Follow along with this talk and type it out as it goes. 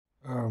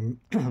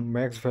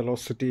max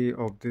velocity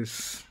of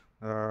this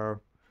uh,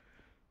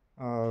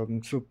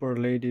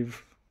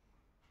 superlative,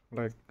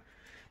 like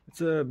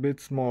it's a bit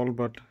small,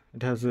 but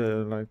it has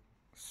a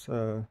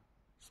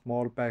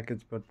small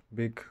package but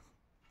big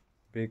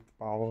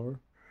power,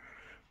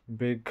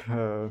 big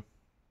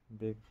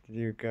big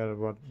you get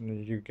what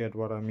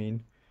I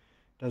mean.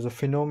 It has a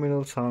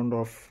phenomenal sound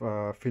of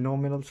a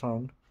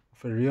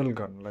real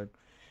gun. Like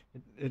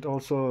it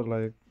also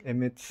like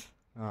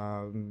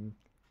um,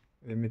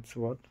 emits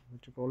what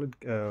you call it,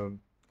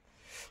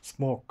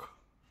 smoke,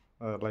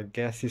 like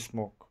gassy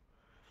smoke,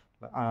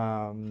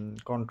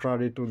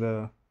 contrary to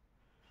the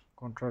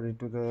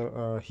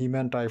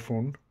He-Man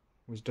Typhoon,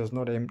 which does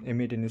not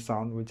emit any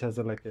sound, which has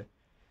a like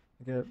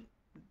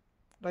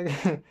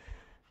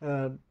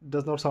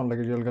does not sound like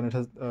a real gun. It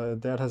has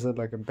that has a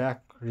like a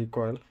back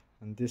recoil,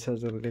 and this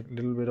has a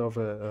little bit of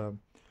a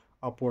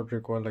upward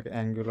recoil, like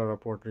angular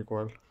upward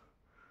recoil,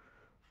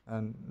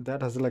 and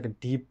that has like a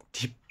deep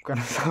kind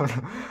of sound.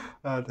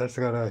 That's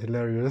kind of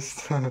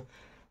hilarious.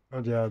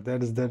 But yeah,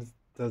 that's the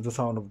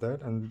sound of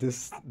that, and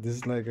this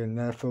is like an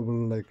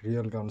ineffable like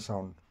real gun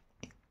sound.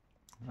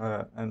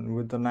 And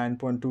with the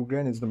 9.2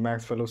 grain, is the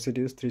max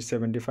velocity is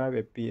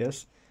 375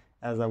 fps,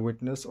 as I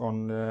witnessed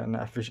on an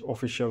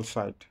official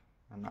site,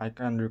 and I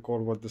can't recall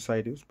what the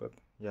site is, but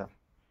yeah,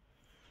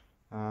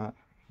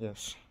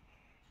 yes,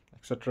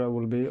 etc.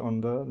 will be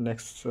on the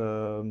next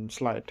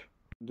slide.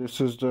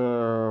 This is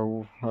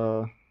the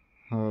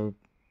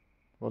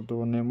what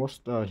the name was,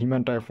 the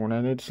He-Man Typhoon,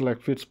 and it's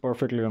like fits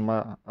perfectly on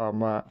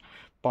my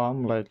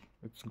palm, like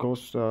it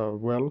goes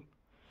well.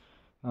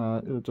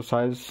 The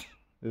size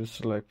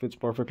is like fits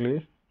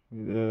perfectly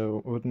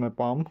with my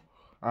palm.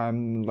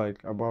 I'm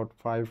like about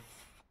 5'10",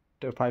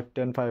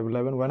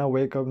 5'11". When I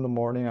wake up in the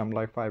morning, I'm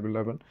like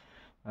 5'11",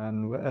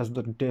 and as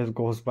the days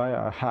goes by,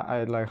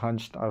 I like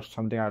hunched or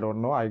something. I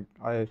don't know. I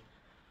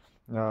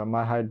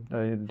my height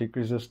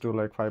decreases to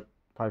like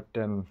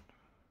 5'10".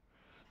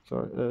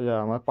 So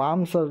yeah, my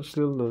palms are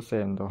still the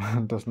same though.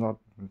 It does not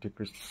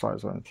decrease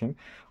size or anything.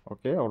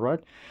 Okay, all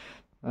right.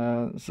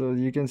 So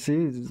you can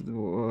see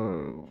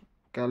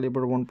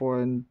caliber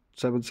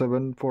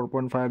 1.77,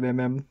 4.5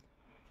 mm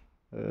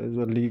is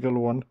a legal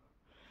one,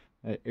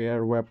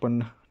 air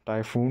weapon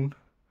Typhoon.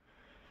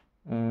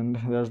 And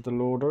there's the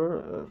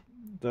loader.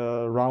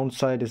 The round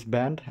side is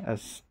banned,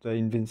 as the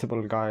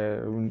invincible guy,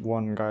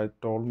 one guy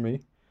told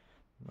me.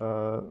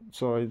 So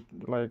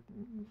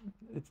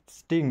it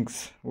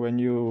stinks when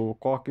you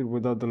cock it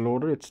without the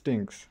loader. It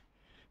stinks.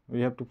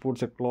 You have to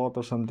put a cloth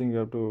or something. You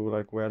have to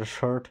like wear a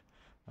shirt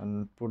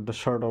and put the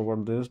shirt over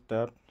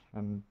that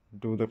and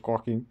do the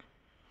cocking.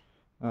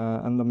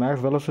 And the max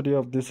velocity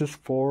of this is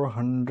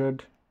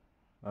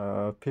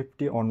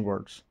 450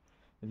 onwards.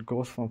 It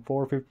goes from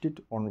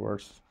 450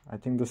 onwards. I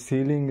think the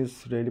ceiling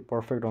is really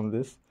perfect on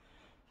this,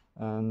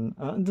 and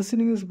the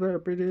ceiling is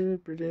pretty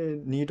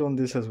neat on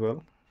this as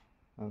well.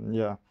 And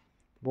yeah,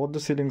 both the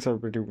ceilings are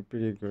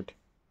pretty good,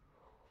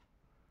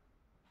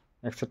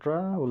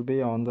 etc. will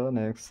be on the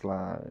next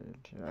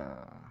slide.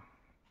 Yeah,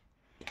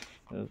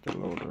 there's the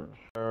loader.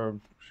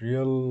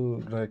 Real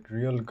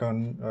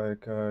gun,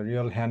 like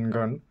real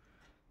handgun.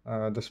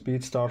 The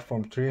speed starts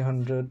from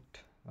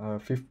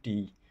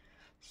 350.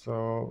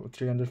 So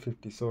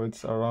 350, so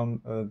it's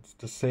around it's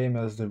the same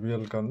as the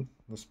real gun.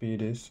 The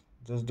speed is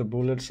just the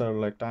bullets are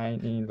like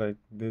tiny, like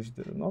this.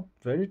 They're not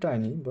very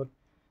tiny, but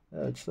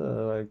it's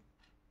like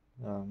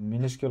a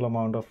minuscule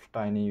amount of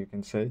tiny, you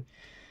can say.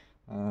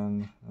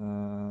 And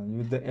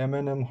with the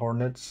M&M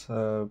Hornets,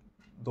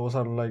 those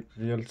are like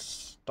real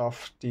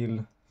tough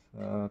steel,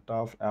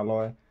 tough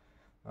alloy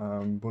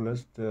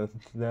bullets.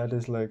 That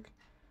is like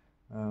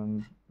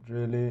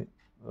really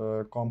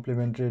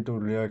complementary to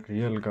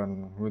real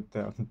gun with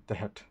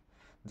that.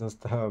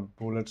 Just the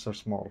bullets are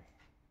small.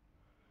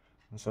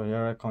 So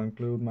here I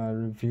conclude my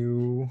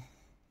review.